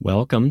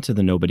Welcome to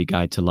the Nobody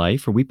Guide to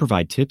Life, where we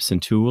provide tips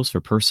and tools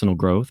for personal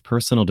growth,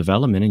 personal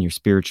development, and your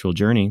spiritual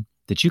journey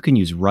that you can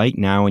use right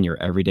now in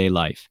your everyday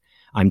life.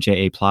 I'm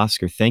J.A.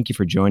 Plosker. Thank you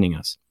for joining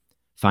us.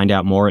 Find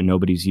out more at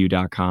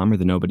nobodiesview.com or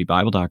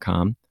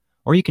thenobodybible.com,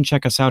 or you can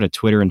check us out at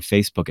Twitter and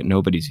Facebook at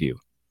Nobody's View.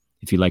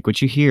 If you like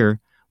what you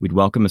hear, we'd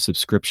welcome a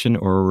subscription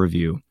or a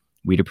review.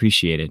 We'd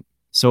appreciate it.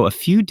 So a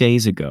few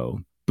days ago,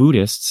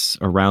 Buddhists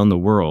around the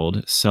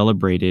world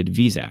celebrated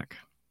Vesak.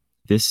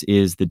 This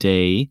is the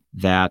day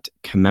that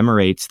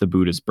commemorates the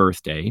Buddha's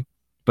birthday,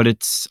 but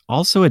it's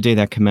also a day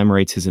that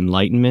commemorates his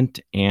enlightenment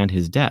and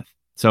his death.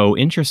 So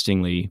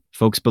interestingly,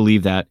 folks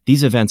believe that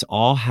these events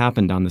all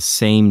happened on the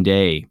same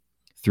day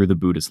through the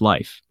Buddha's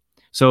life.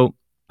 So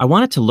I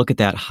wanted to look at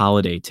that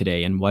holiday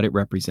today and what it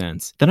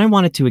represents. Then I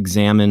wanted to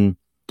examine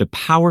the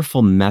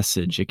powerful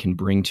message it can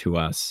bring to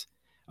us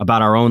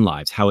about our own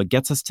lives, how it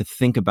gets us to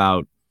think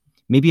about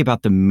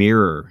the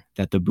mirror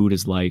that the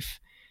Buddha's life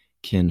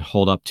can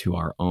hold up to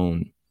our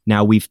own.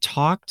 Now, we've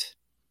talked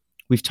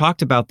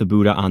about the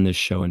Buddha on this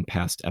show in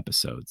past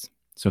episodes.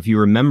 So if you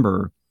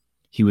remember,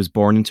 he was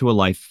born into a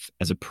life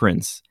as a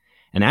prince.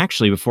 And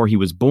actually, before he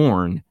was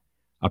born,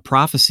 a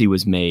prophecy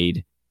was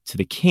made to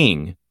the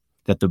king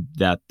that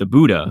the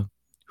Buddha,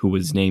 who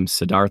was named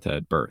Siddhartha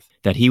at birth,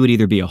 that he would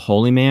either be a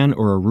holy man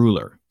or a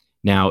ruler.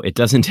 Now, it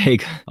doesn't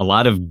take a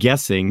lot of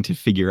guessing to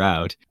figure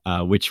out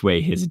which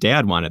way his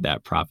dad wanted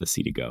that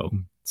prophecy to go.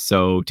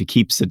 So to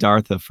keep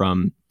Siddhartha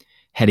from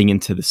heading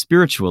into the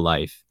spiritual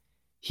life,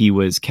 he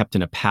was kept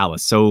in a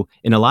palace. So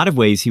in a lot of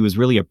ways, he was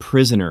really a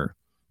prisoner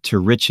to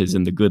riches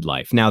in the good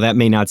life. Now, that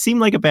may not seem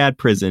like a bad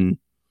prison,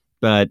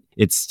 but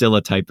it's still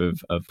a type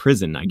of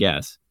prison, I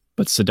guess.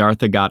 But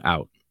Siddhartha got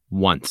out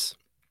once,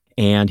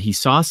 and he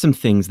saw some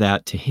things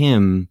that to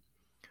him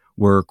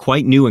were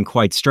quite new and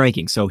quite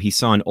striking. So he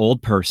saw an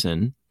old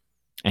person,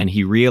 and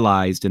he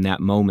realized in that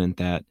moment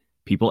that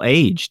people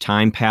age,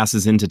 time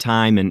passes into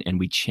time, and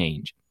we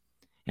change.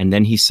 And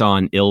then he saw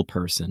an ill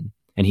person,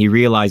 and he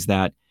realized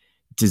that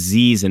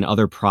disease and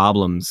other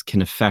problems can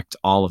affect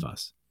all of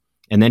us.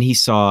 And then he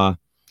saw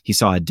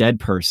a dead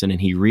person, and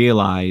he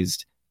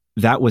realized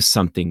that was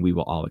something we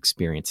will all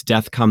experience.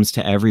 Death comes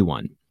to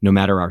everyone, no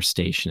matter our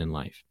station in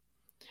life.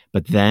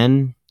 But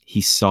then he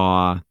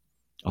saw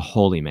a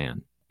holy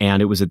man.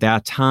 And it was at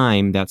that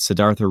time that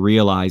Siddhartha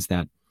realized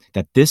that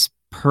this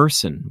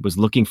person was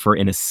looking for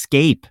an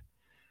escape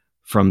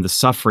from the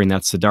suffering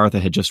that Siddhartha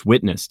had just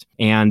witnessed.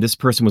 And this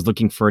person was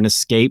looking for an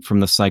escape from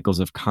the cycles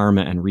of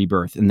karma and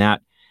rebirth. And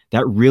that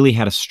really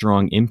had a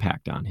strong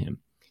impact on him.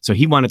 So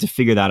he wanted to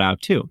figure that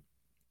out too.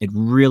 It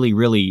really,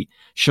 really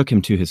shook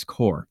him to his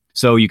core.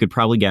 So you could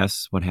probably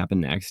guess what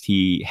happened next.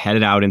 He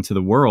headed out into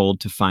the world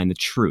to find the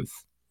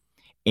truth.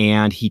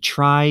 And he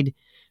tried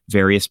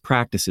various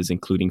practices,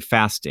 including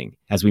fasting.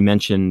 As we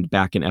mentioned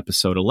back in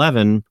episode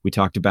 11, we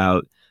talked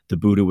about the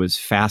Buddha was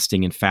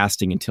fasting and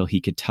fasting until he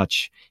could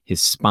touch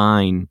his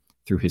spine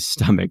through his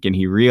stomach. And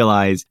he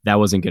realized that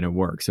wasn't going to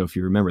work. So if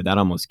you remember, that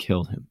almost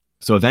killed him.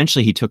 So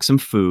eventually he took some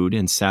food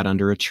and sat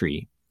under a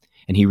tree.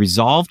 And he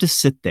resolved to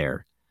sit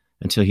there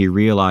until he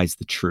realized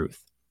the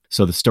truth.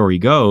 So the story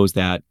goes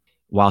that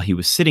while he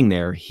was sitting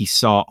there, he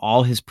saw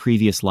all his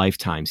previous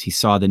lifetimes. He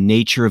saw the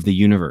nature of the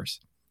universe.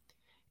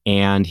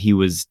 And he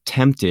was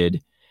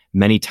tempted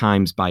many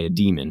times by a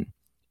demon.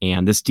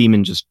 And this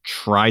demon just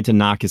tried to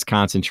knock his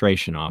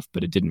concentration off,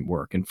 but it didn't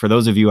work. And for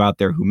those of you out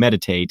there who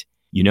meditate,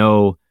 you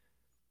know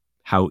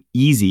how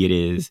easy it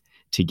is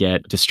to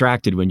get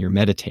distracted when you're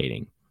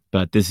meditating.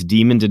 But this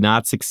demon did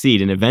not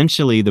succeed. And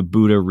eventually the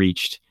Buddha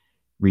reached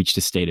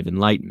a state of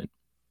enlightenment.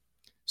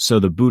 So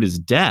the Buddha's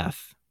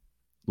death,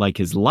 like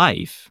his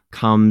life,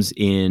 comes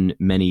in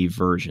many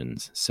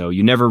versions. So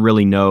you never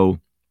really know.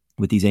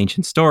 With these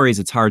ancient stories,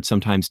 it's hard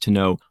sometimes to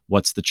know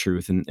what's the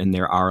truth. And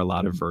there are a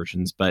lot of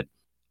versions. But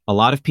a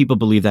lot of people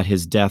believe that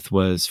his death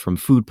was from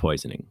food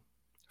poisoning,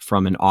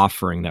 from an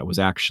offering that was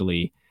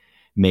actually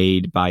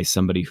made by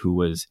somebody who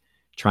was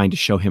trying to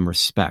show him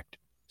respect.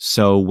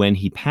 So when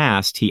he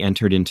passed, he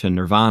entered into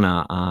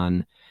nirvana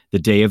on the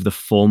day of the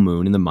full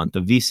moon in the month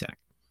of Vesak.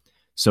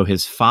 So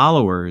his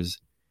followers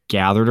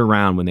gathered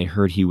around when they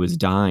heard he was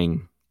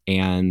dying,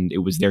 and it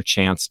was their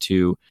chance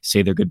to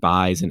say their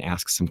goodbyes and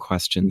ask some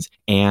questions.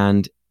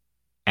 And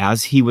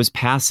as he was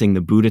passing,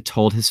 the Buddha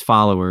told his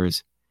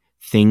followers,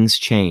 things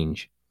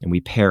change and we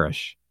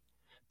perish,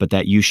 but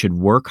that you should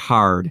work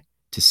hard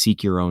to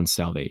seek your own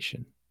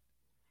salvation.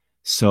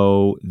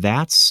 So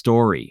that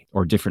story,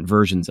 or different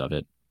versions of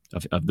it,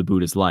 of the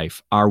Buddha's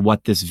life, are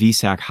what this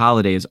Vesak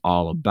holiday is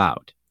all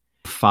about.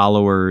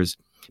 Followers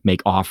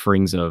make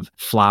offerings of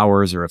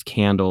flowers or of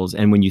candles.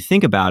 And when you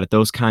think about it,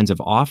 those kinds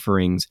of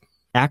offerings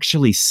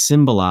actually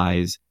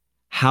symbolize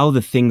how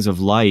the things of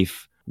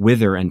life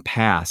wither and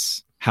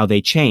pass, how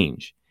they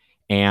change.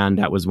 And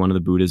that was one of the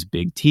Buddha's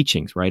big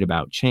teachings, right,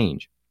 about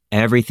change.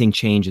 Everything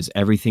changes,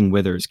 everything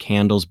withers,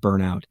 candles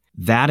burn out.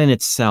 That in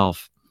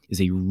itself is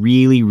a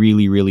really,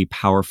 really, really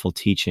powerful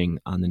teaching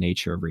on the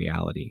nature of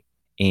reality.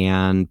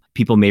 And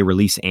people may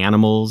release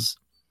animals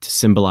to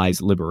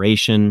symbolize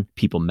liberation.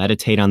 People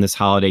meditate on this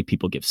holiday.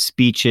 People give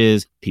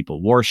speeches.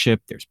 People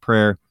worship. There's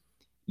prayer.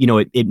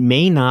 It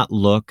may not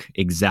look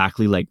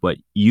exactly like what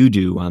you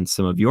do on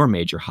some of your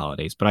major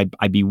holidays, but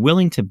I'd be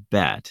willing to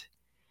bet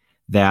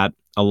that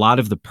a lot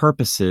of the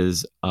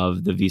purposes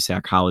of the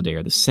Vesak holiday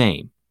are the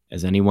same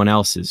as anyone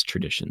else's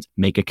traditions.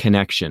 Make a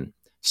connection,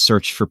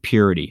 search for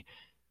purity,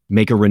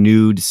 make a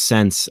renewed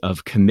sense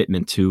of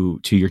commitment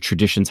to your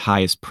tradition's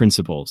highest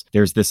principles.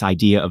 There's this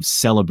idea of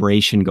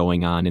celebration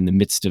going on in the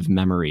midst of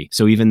memory.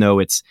 So even though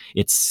it's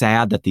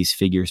sad that these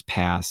figures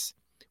pass,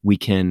 we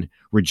can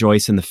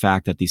rejoice in the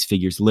fact that these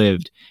figures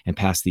lived and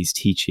passed these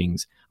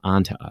teachings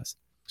on to us.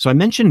 So I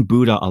mentioned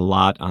Buddha a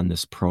lot on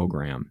this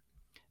program,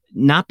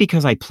 not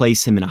because I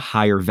place him in a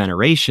higher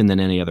veneration than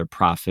any other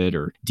prophet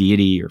or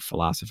deity or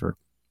philosopher,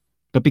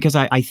 but because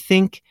I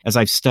think as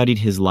I've studied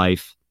his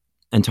life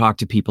and talked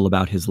to people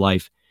about his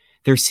life,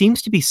 there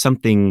seems to be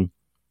something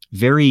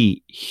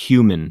very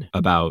human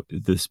about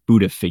this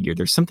Buddha figure.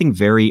 There's something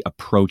very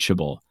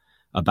approachable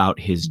about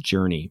his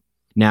journey.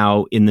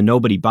 Now, in the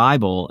Nobody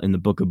Bible, in the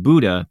Book of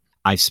Buddha,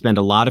 I've spent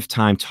a lot of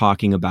time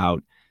talking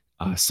about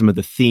some of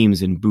the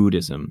themes in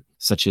Buddhism,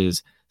 such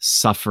as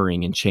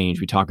suffering and change.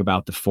 We talk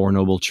about the Four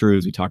Noble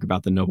Truths. We talk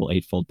about the Noble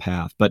Eightfold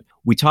Path. But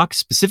we talk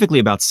specifically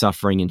about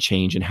suffering and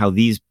change and how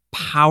these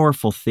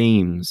powerful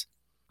themes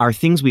are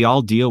things we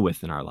all deal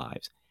with in our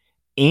lives.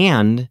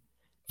 And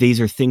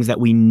these are things that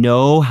we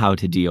know how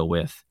to deal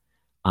with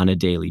on a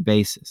daily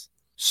basis.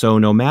 So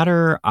no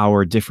matter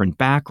our different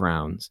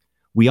backgrounds,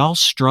 we all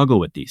struggle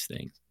with these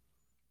things.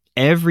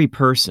 Every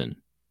person,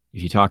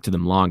 if you talk to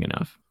them long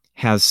enough,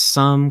 has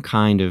some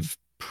kind of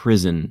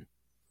prison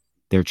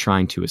they're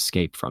trying to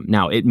escape from.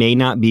 Now, it may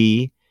not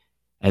be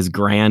as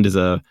grand as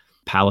a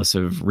palace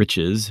of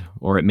riches,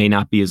 or it may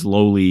not be as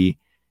lowly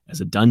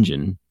as a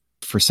dungeon.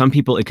 For some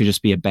people, it could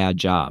just be a bad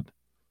job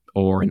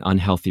or an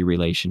unhealthy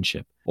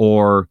relationship,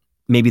 or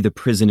maybe the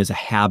prison is a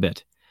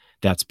habit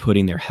that's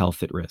putting their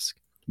health at risk.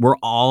 We're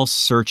all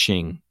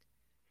searching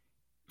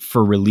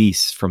for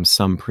release from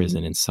some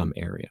prison in some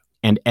area.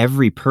 And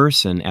every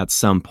person at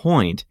some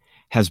point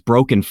has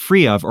broken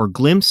free of or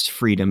glimpsed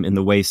freedom in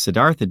the way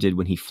Siddhartha did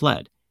when he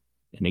fled.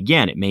 And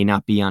again, it may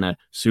not be on a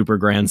super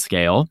grand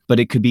scale, but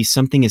it could be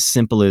something as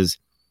simple as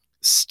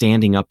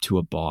standing up to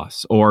a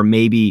boss, or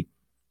maybe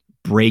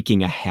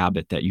breaking a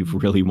habit that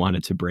you've really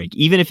wanted to break,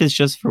 even if it's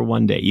just for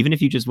one day, even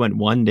if you just went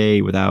one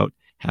day without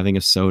having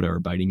a soda or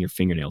biting your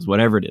fingernails,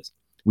 whatever it is.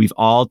 We've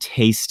all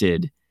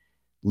tasted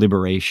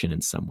liberation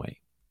in some way.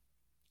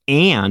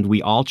 And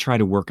we all try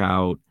to work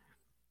out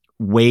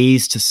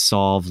ways to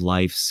solve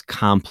life's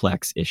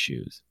complex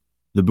issues.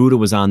 The Buddha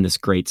was on this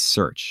great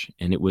search,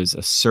 and it was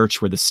a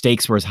search where the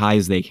stakes were as high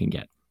as they can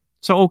get.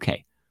 So,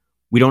 okay,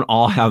 we don't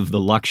all have the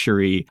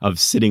luxury of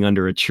sitting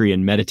under a tree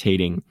and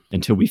meditating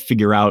until we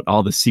figure out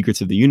all the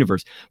secrets of the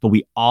universe, but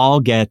we all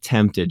get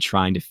tempted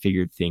trying to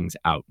figure things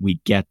out. We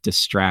get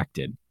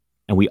distracted,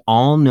 and we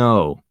all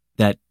know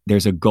that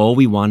there's a goal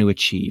we want to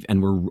achieve,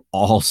 and we're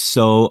all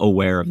so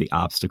aware of the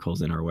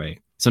obstacles in our way.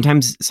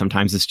 Sometimes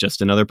it's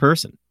just another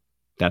person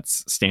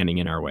that's standing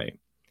in our way.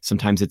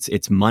 Sometimes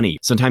it's money.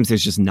 Sometimes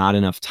there's just not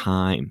enough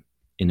time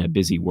in a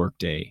busy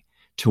workday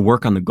to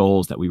work on the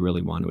goals that we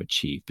really want to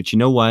achieve. But you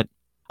know what?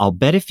 I'll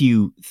bet if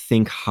you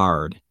think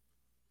hard,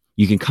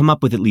 you can come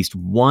up with at least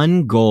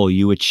one goal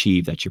you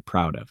achieve that you're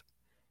proud of.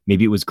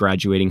 Maybe it was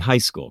graduating high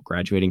school,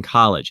 graduating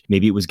college.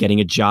 Maybe it was getting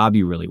a job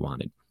you really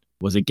wanted.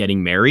 Was it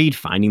getting married,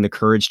 finding the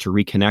courage to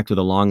reconnect with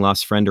a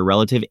long-lost friend or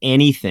relative?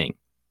 Anything.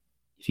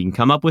 If you can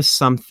come up with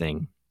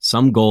something,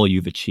 some goal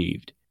you've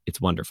achieved, it's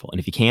wonderful. And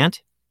if you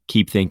can't,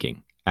 keep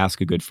thinking.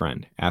 Ask a good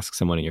friend. Ask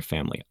someone in your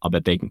family. I'll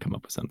bet they can come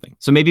up with something.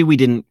 So maybe we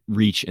didn't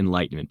reach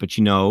enlightenment, but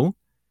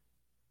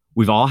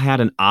we've all had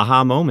an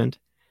aha moment.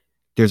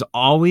 There's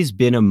always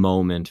been a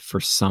moment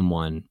for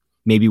someone,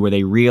 maybe where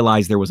they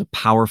realized there was a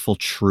powerful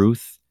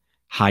truth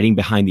hiding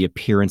behind the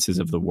appearances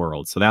of the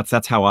world. So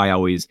that's how I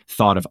always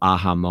thought of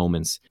aha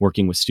moments,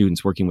 working with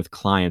students, working with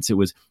clients. It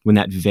was when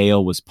that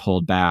veil was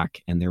pulled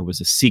back and there was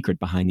a secret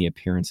behind the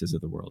appearances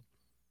of the world.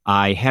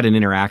 I had an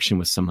interaction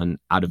with someone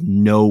out of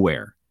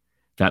nowhere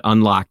that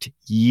unlocked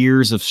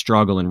years of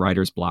struggle and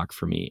writer's block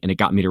for me, and it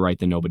got me to write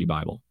the Nobody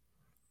Bible.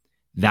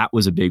 That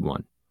was a big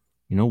one.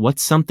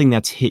 What's something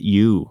that's hit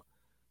you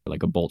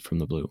like a bolt from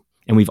the blue?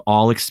 And we've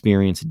all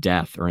experienced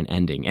death or an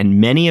ending. And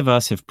many of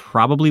us have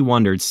probably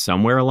wondered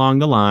somewhere along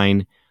the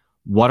line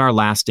what our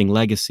lasting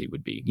legacy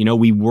would be.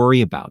 We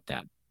worry about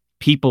that.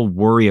 People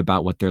worry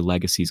about what their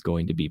legacy is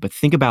going to be. But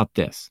think about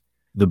this.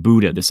 The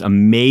Buddha, this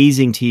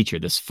amazing teacher,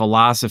 this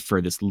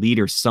philosopher, this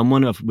leader,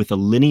 someone with a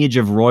lineage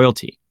of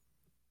royalty.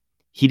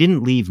 He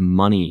didn't leave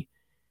money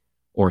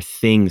or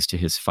things to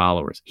his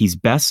followers. He's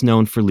best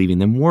known for leaving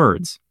them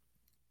words.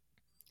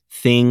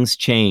 Things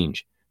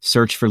change.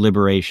 Search for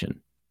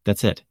liberation.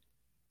 That's it.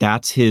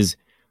 That's his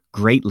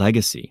great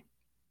legacy.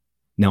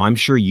 Now, I'm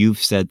sure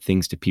you've said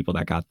things to people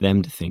that got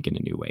them to think in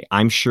a new way.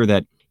 I'm sure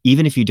that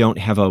even if you don't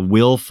have a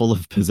will full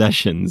of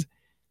possessions,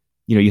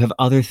 you have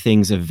other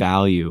things of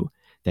value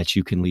that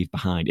you can leave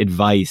behind.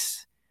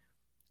 Advice,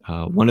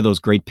 one of those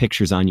great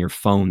pictures on your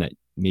phone that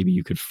maybe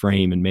you could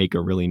frame and make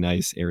a really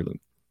nice heirloom.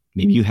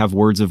 Maybe you have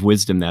words of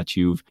wisdom that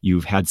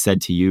you've had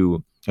said to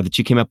you or that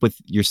you came up with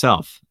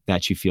yourself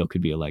that you feel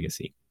could be a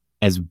legacy.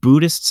 As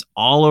Buddhists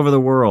all over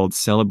the world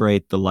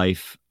celebrate the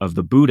life of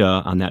the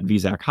Buddha on that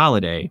Vesak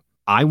holiday,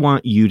 I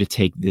want you to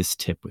take this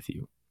tip with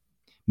you.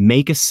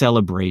 Make a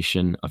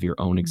celebration of your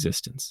own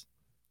existence.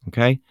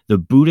 Okay? The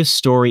Buddhist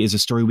story is a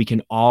story we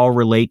can all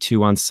relate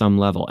to on some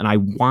level. And I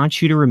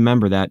want you to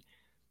remember that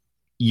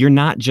you're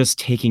not just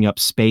taking up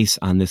space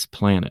on this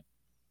planet.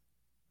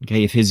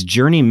 Okay? If his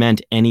journey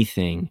meant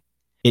anything,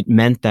 it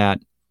meant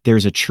that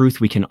there's a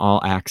truth we can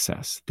all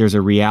access. There's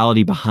a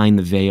reality behind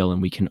the veil,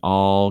 and we can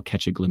all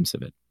catch a glimpse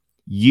of it.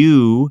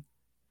 You,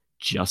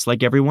 just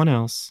like everyone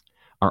else,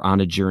 are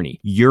on a journey.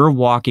 You're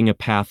walking a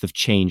path of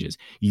changes.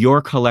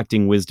 You're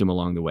collecting wisdom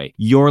along the way.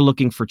 You're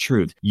looking for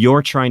truth.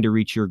 You're trying to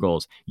reach your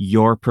goals.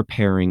 You're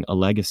preparing a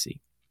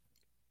legacy.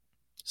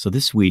 So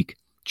this week,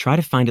 try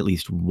to find at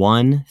least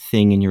one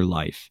thing in your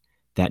life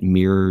that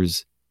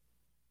mirrors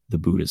the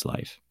Buddha's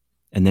life,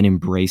 and then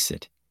embrace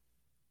it.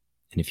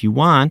 And if you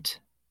want,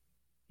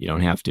 you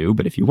don't have to,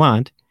 but if you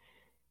want,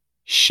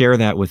 share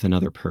that with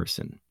another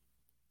person.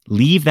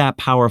 Leave that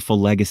powerful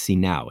legacy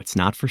now. It's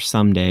not for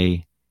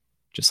someday.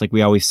 Just like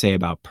we always say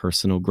about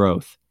personal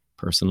growth,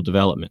 personal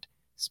development,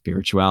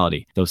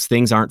 spirituality. Those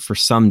things aren't for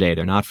someday.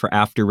 They're not for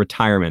after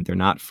retirement. They're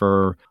not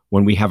for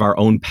when we have our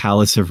own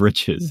palace of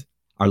riches.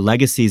 Our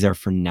legacies are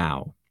for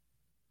now.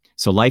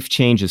 So life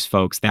changes,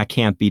 folks. That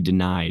can't be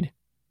denied.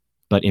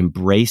 But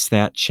embrace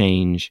that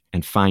change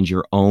and find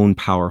your own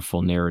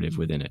powerful narrative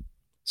within it.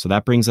 So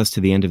that brings us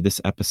to the end of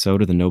this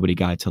episode of the Nobody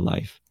Guide to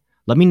Life.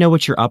 Let me know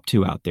what you're up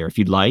to out there. If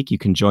you'd like, you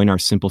can join our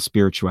Simple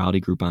Spirituality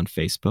group on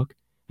Facebook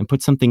and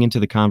put something into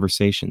the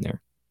conversation there.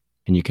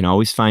 And you can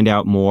always find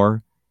out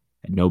more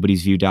at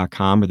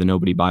nobodiesview.com or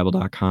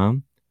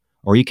thenobodybible.com,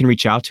 or you can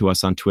reach out to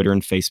us on Twitter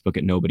and Facebook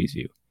at Nobody's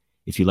View.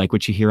 If you like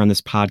what you hear on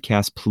this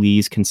podcast,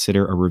 please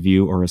consider a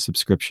review or a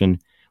subscription.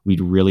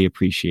 We'd really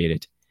appreciate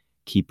it.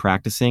 Keep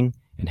practicing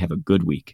and have a good week.